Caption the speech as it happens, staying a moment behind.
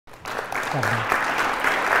All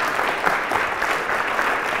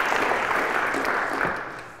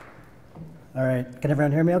right, can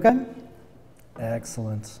everyone hear me okay?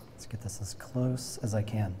 Excellent. Let's get this as close as I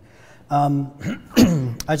can. I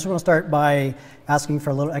just want to start by asking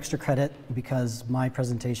for a little extra credit because my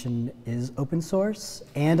presentation is open source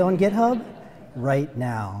and on GitHub right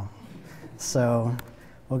now. So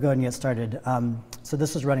we'll go ahead and get started. So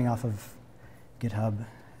this is running off of GitHub,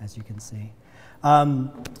 as you can see.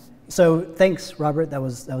 So thanks, Robert. That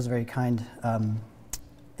was a very kind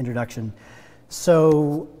introduction.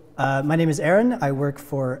 So my name is Aaron. I work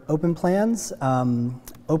for OpenPlans.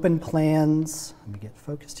 OpenPlans, let me get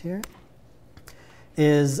focused here,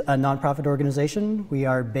 is a nonprofit organization. We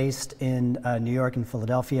are based in New York and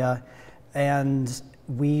Philadelphia, and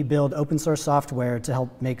we build open source software to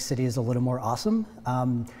help make cities a little more awesome,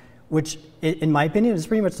 which, in my opinion, is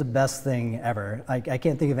pretty much the best thing ever. I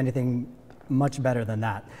can't think of anything much better than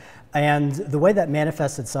that. And the way that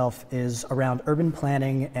manifests itself is around urban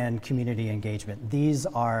planning and community engagement. These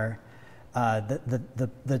are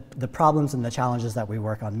the problems and the challenges that we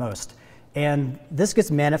work on most. And this gets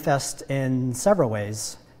manifest in several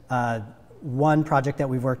ways. One project that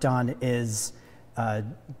we've worked on is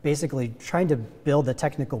basically trying to build a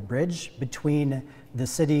technical bridge between the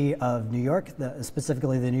city of New York,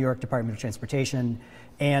 specifically the New York Department of Transportation,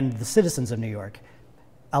 and the citizens of New York,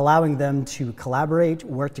 allowing them to collaborate,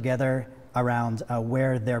 work together around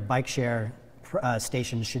where their bike share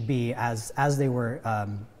stations should be as they were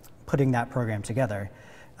putting that program together.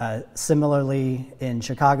 Similarly, in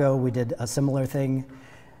Chicago, we did a similar thing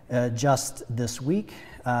just this week,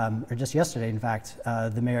 or just yesterday, in fact.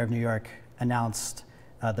 The mayor of New York announced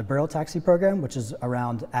the borough taxi program, which is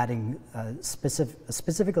around adding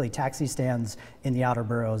specifically taxi stands in the outer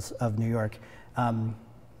boroughs of New York.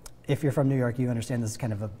 If you're from New York, you understand this is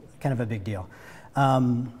kind of a big deal.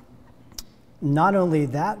 Not only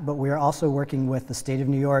that, but we are also working with the state of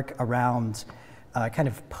New York around kind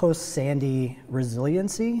of post-Sandy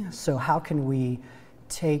resiliency. So how can we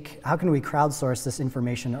crowdsource this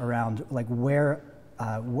information around like where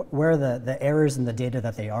the errors in the data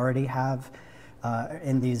that they already have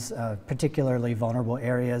in these particularly vulnerable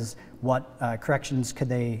areas? What corrections could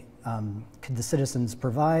the citizens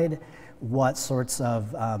provide? What sorts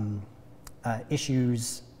of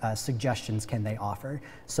issues, suggestions can they offer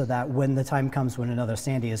so that when the time comes when another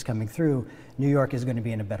Sandy is coming through, New York is going to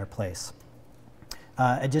be in a better place.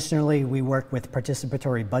 Additionally, we work with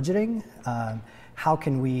participatory budgeting. How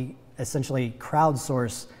can we essentially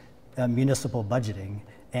crowdsource municipal budgeting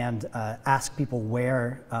and ask people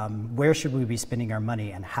where should we be spending our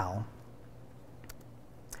money and how?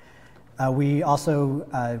 We also,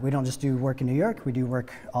 we don't just do work in New York, we do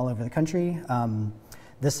work all over the country.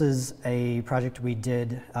 This is a project we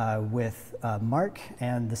did with Mark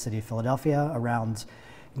and the city of Philadelphia around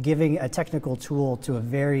giving a technical tool to a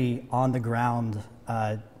very on-the-ground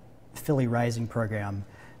Philly Rising program.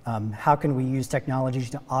 How can we use technology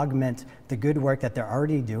to augment the good work that they're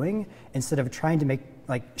already doing instead of trying to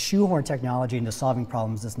shoehorn technology into solving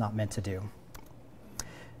problems it's not meant to do?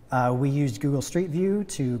 We used Google Street View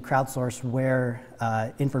to crowdsource where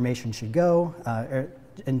information should go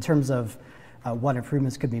in terms of what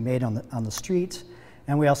improvements could be made on the street.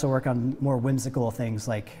 And we also work on more whimsical things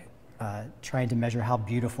like trying to measure how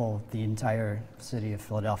beautiful the entire city of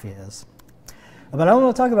Philadelphia is. But I don't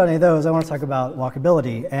want to talk about any of those. I want to talk about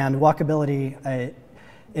walkability. And walkability,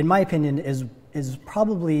 in my opinion, is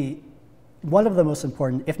probably one of the most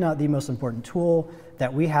important, if not the most important tool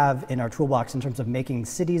that we have in our toolbox in terms of making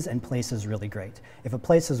cities and places really great. If a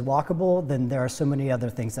place is walkable, then there are so many other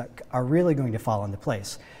things that are really going to fall into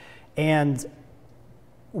place. And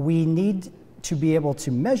we need to be able to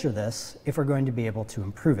measure this if we're going to be able to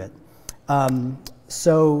improve it.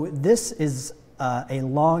 So this is a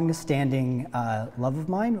long-standing love of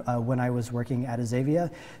mine. When I was working at Azavia,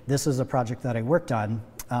 this is a project that I worked on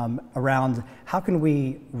around how can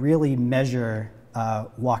we really measure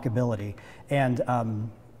walkability. And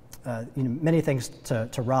many thanks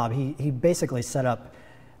to Rob. He basically set up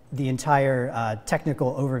the entire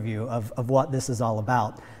technical overview of what this is all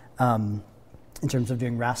about in terms of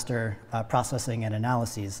doing raster processing and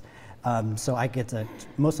analyses. So I get to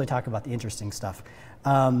mostly talk about the interesting stuff.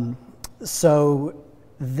 So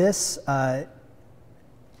this, the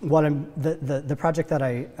project that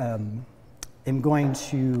I am going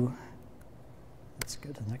to, let's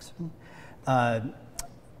go to the next one.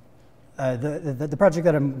 The project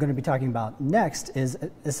that I'm going to be talking about next is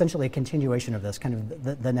essentially a continuation of this, kind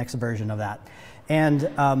of the next version of that. And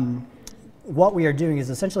what we are doing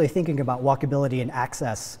is essentially thinking about walkability and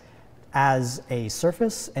access as a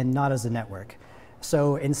surface and not as a network.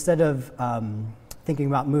 So instead of thinking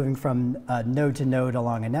about moving from node to node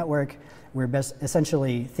along a network, we're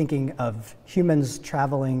essentially thinking of humans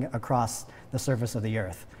traveling across the surface of the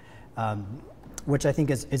Earth, which I think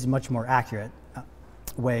is a much more accurate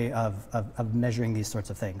way of measuring these sorts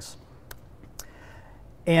of things.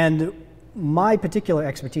 And my particular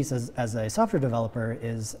expertise as a software developer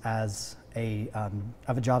is as a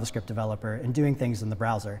JavaScript developer and doing things in the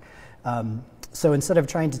browser. So instead of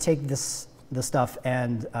trying to take this stuff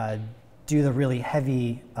and do the really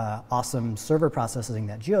heavy, awesome server processing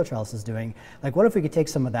that GeoTrellis is doing, like what if we could take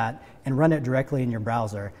some of that and run it directly in your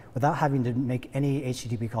browser without having to make any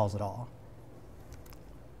HTTP calls at all?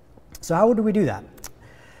 So how would we do that?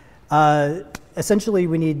 Essentially,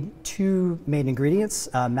 we need two main ingredients,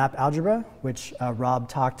 map algebra, which Rob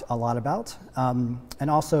talked a lot about, and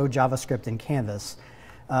also JavaScript and Canvas.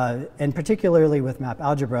 And particularly with map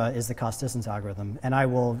algebra is the cost distance algorithm. And I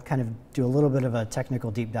will kind of do a little bit of a technical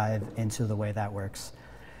deep dive into the way that works.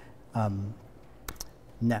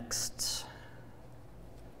 Next.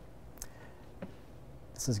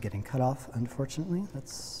 This is getting cut off, unfortunately.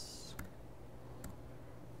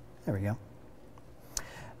 There we go.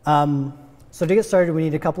 So to get started, we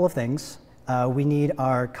need a couple of things. We need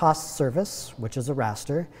our cost service, which is a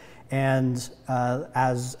raster. And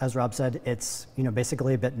as Rob said, it's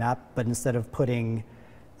basically a bitmap, but instead of putting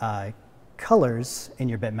colors in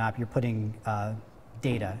your bitmap, you're putting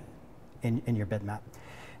data in your bitmap.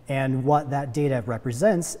 And what that data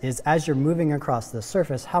represents is as you're moving across the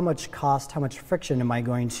surface, how much cost, how much friction am I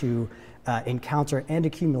going to encounter and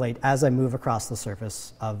accumulate as I move across the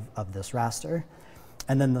surface of this raster.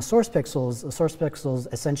 And then the source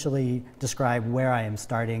pixels essentially describe where I am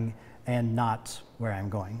starting and not where I'm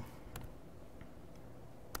going.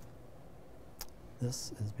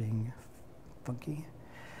 This is being funky.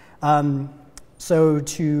 So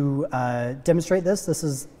to demonstrate this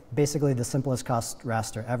is basically the simplest cost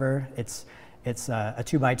raster ever. It's a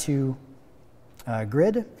 2x2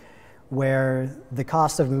 grid where the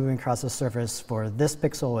cost of moving across the surface for this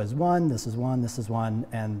pixel is 1, this is 1, this is 1,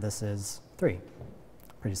 and this is 3.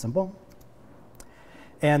 Pretty simple.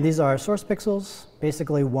 And these are source pixels.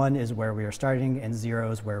 Basically, 1 is where we are starting, and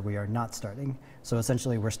 0 is where we are not starting. So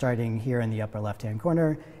essentially, we're starting here in the upper left-hand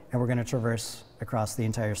corner, and we're going to traverse across the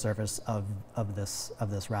entire surface of this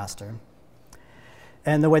raster.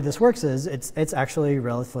 And the way this works is it's actually a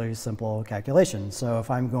relatively simple calculation. So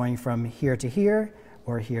if I'm going from here to here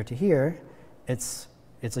or here to here, it's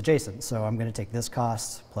adjacent. So I'm going to take this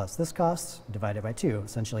cost plus this cost divided by 2,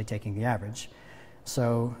 essentially taking the average.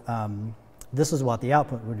 So this is what the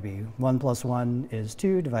output would be. 1 plus 1 is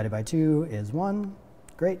 2, divided by 2 is 1.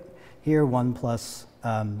 Great. Here, 1 plus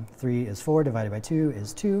 3 is 4, divided by 2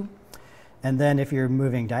 is 2. And then if you're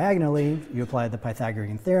moving diagonally, you apply the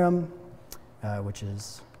Pythagorean theorem, which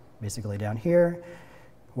is basically down here,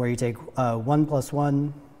 where you take 1 plus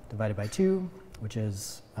 1 divided by 2, which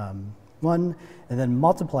is 1, and then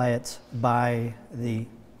multiply it by the,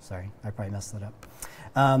 sorry, I probably messed that up.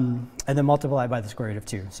 And then multiply by the square root of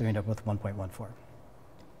 2, so you end up with 1.14.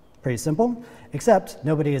 Pretty simple, except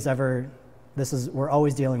nobody has ever, we're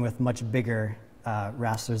always dealing with much bigger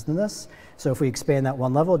rasters than this. So if we expand that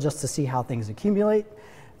one level just to see how things accumulate,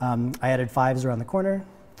 I added 5s around the corner,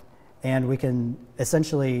 and we can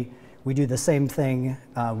essentially, we do the same thing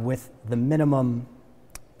with the minimum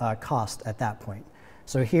cost at that point.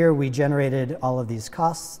 So here we generated all of these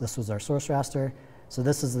costs. This was our source raster. So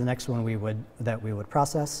this is the next one that we would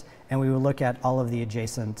process, and we would look at all of the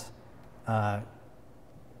adjacent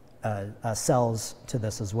cells to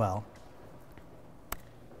this as well.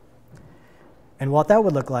 And what that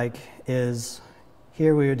would look like is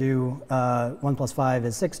here we would do 1 plus 5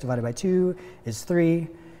 is 6 divided by 2 is 3,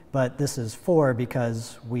 but this is 4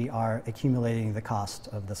 because we are accumulating the cost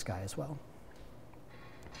of this guy as well.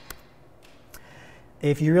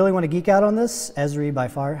 If you really want to geek out on this, Esri by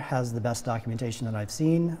far has the best documentation that I've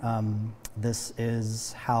seen. This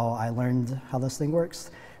is how I learned how this thing works.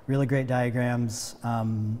 Really great diagrams,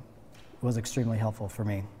 was extremely helpful for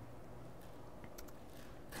me.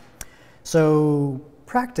 So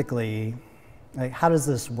practically, like, how does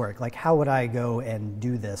this work? Like, how would I go and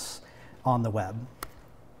do this on the web?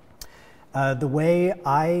 The way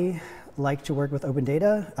I like to work with open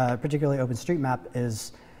data, particularly OpenStreetMap,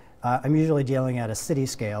 is I'm usually dealing at a city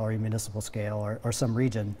scale or a municipal scale or some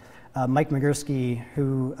region. Mike Migursky,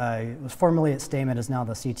 who was formerly at Stamen, is now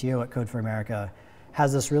the CTO at Code for America,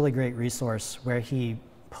 has this really great resource where he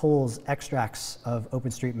pulls extracts of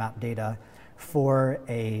OpenStreetMap data for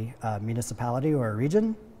a municipality or a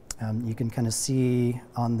region. You can kind of see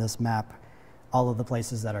on this map all of the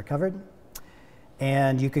places that are covered.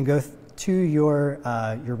 And you can go to your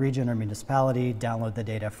region or municipality, download the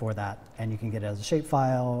data for that, and you can get it as a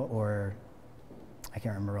shapefile, or I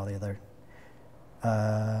can't remember all the other,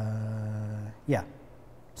 yeah,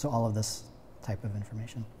 so all of this type of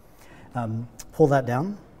information. Pull that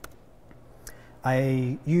down.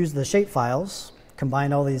 I use the shapefiles,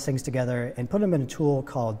 combine all these things together, and put them in a tool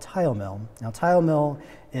called TileMill. Now, TileMill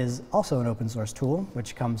is also an open source tool,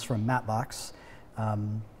 which comes from Mapbox. How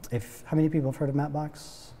many people have heard of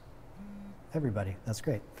Mapbox? Everybody, that's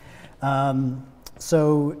great.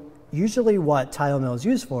 So usually what TileMill is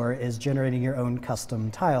used for is generating your own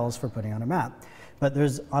custom tiles for putting on a map. But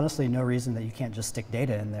there's honestly no reason that you can't just stick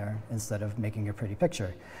data in there instead of making a pretty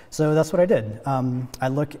picture. So that's what I did. I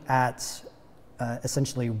look at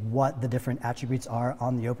essentially what the different attributes are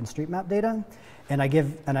on the OpenStreetMap data, and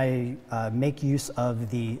I make use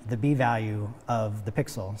of the B value of the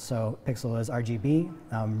pixel. So pixel is RGB,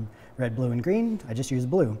 red, blue, and green. I just use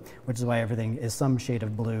blue, which is why everything is some shade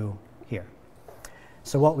of blue here.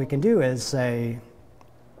 So what we can do is say,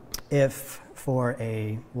 if for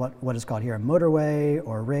a what is called here a motorway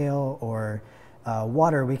or rail or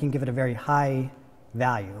water, we can give it a very high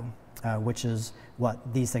value, which is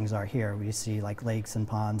what these things are here. We see like lakes and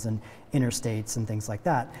ponds and interstates and things like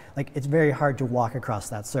that. Like, it's very hard to walk across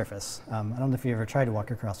that surface. I don't know if you ever tried to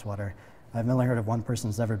walk across water. I've only heard of one person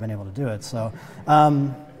who's ever been able to do it. So,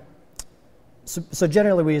 so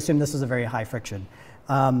generally we assume this is a very high friction.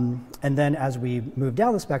 And then as we move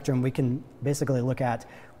down the spectrum, we can basically look at,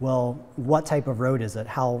 well, what type of road is it?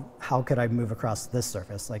 How could I move across this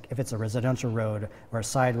surface? Like, if it's a residential road or a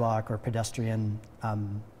sidewalk or pedestrian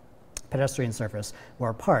surface or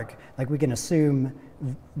a park, like, we can assume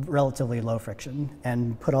relatively low friction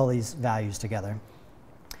and put all these values together.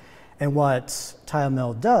 And what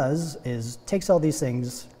TileMill does is takes all these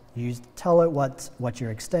things, you tell it what your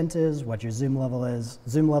extent is, what your zoom level is,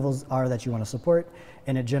 zoom levels are that you want to support,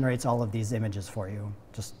 and it generates all of these images for you,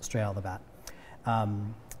 just straight out of the bat.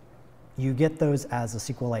 You get those as a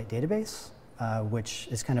SQLite database, which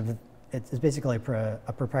is kind of, it's basically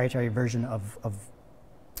a proprietary version of,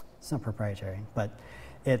 it's not proprietary, but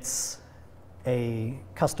it's a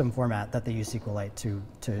custom format that they use SQLite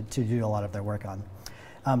to do a lot of their work on.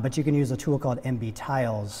 But you can use a tool called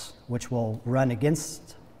MBTiles, which will run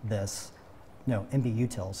against this, no,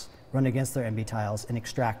 MBUtils, run against their MBTiles and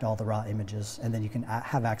extract all the raw images, and then you can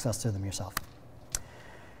have access to them yourself.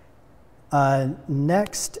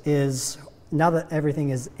 Next is, now that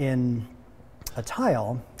everything is in a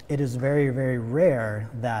tile, it is very, very rare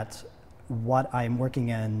that what I'm working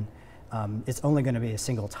in is only going to be a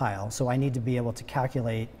single tile. So I need to be able to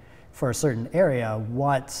calculate for a certain area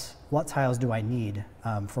what tiles do I need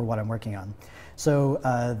for what I'm working on.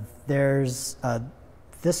 So there's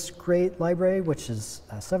this great library, which is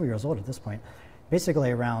several years old at this point,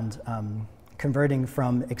 basically around converting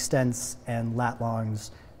from extents and lat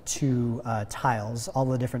longs to tiles, all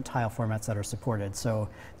the different tile formats that are supported. So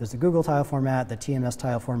there's the Google tile format, the TMS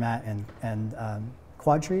tile format, and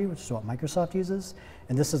Quadtree, which is what Microsoft uses.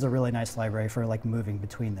 And this is a really nice library for like moving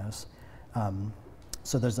between those.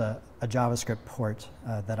 So there's a JavaScript port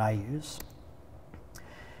that I use.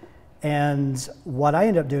 And what I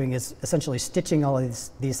end up doing is essentially stitching all of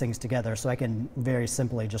these things together so I can very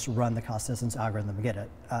simply just run the cost distance algorithm to get it,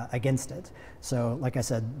 against it. So like I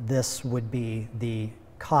said, this would be the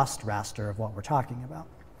cost raster of what we're talking about.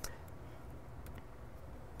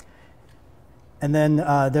 And then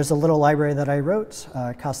there's a little library that I wrote,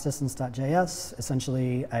 CostDistance.js,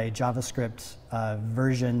 essentially a JavaScript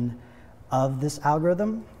version of this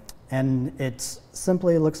algorithm. And it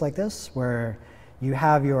simply looks like this, where you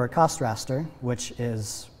have your cost raster, which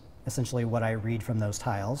is essentially what I read from those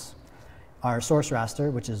tiles, our source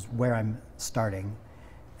raster, which is where I'm starting.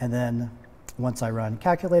 And then once I run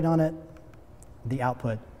calculate on it, the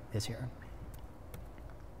output is here.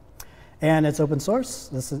 And it's open source,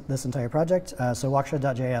 this entire project. So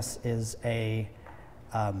Walkshed.js is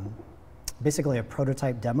basically a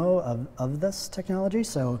prototype demo of this technology.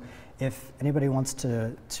 So if anybody wants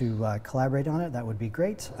to collaborate on it, that would be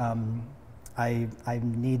great. I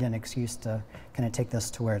need an excuse to kind of take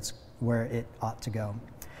this to where it ought to go.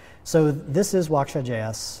 So this is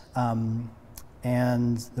Walkshed.js,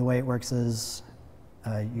 and the way it works is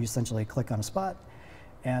you essentially click on a spot,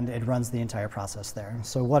 and it runs the entire process there.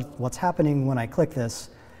 So what's happening when I click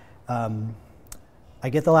this, I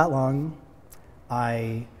get the lat long,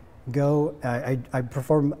 I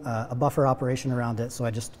perform a buffer operation around it, so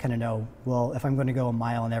I just kind of know, well, if I'm going to go a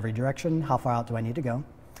mile in every direction, how far out do I need to go?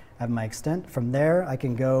 I have my extent. From there, I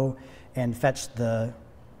can go and fetch the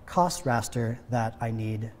cost raster that I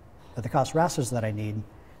need, or the cost rasters that I need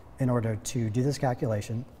in order to do this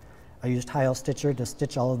calculation. I used Tile Stitcher to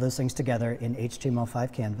stitch all of those things together in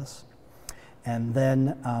HTML5 canvas. And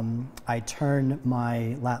then I turn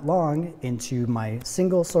my lat long into my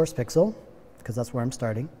single source pixel, because that's where I'm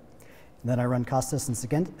starting. And then I run cost distance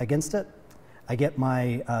against it. I get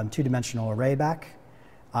my two-dimensional array back.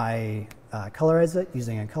 I colorize it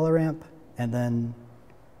using a color ramp, and then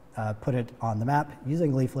put it on the map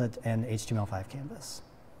using leaflet and HTML5 canvas.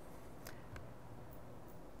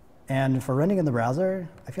 And for running in the browser,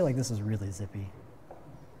 I feel like this is really zippy.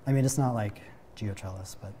 I mean, it's not like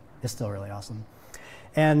GeoTrellis, but it's still really awesome.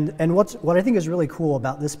 And what I think is really cool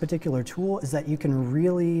about this particular tool is that you can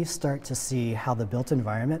really start to see how the built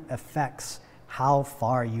environment affects how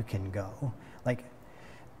far you can go. Like,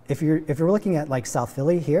 if you're looking at like South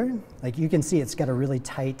Philly here, like you can see it's got a really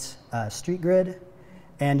tight street grid,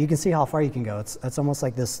 and you can see how far you can go. It's almost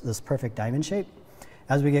like this perfect diamond shape.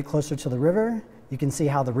 As we get closer to the river, you can see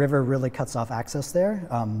how the river really cuts off access there,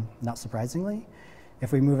 not surprisingly.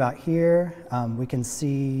 If we move out here, we can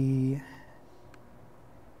see,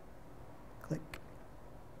 click.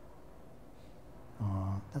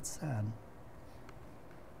 Oh, that's sad.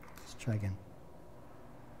 Let's try again.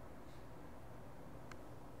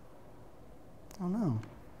 Oh no.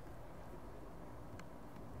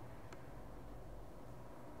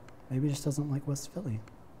 Maybe it just doesn't like West Philly.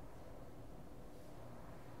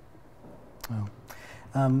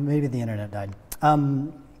 Oh, maybe the internet died.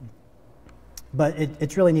 But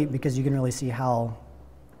it's really neat because you can really see how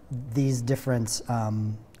these different,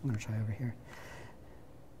 I'm going to try over here.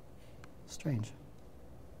 Strange.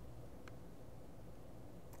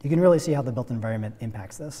 You can really see how the built environment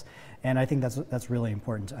impacts this. And I think that's really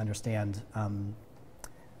important to understand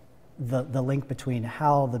the link between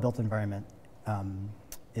how the built environment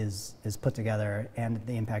is put together and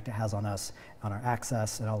the impact it has on us, on our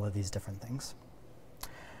access, and all of these different things.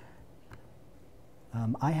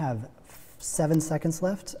 I have 7 seconds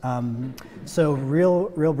left. So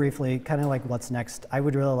real briefly, kind of like what's next, I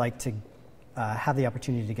would really like to have the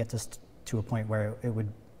opportunity to get this to a point where it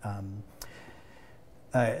would,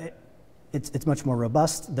 it's much more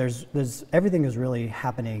robust. Everything is really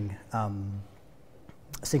happening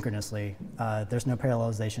synchronously. There's no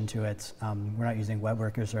parallelization to it. We're not using web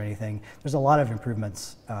workers or anything. There's a lot of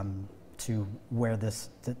improvements to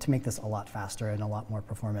make this a lot faster and a lot more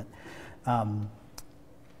performant.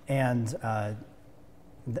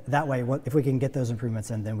 That way, if we can get those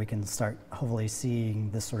improvements in, then we can start hopefully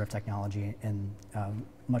seeing this sort of technology in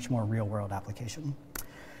much more real-world application.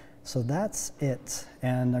 So that's it,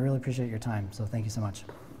 and I really appreciate your time, so thank you so much.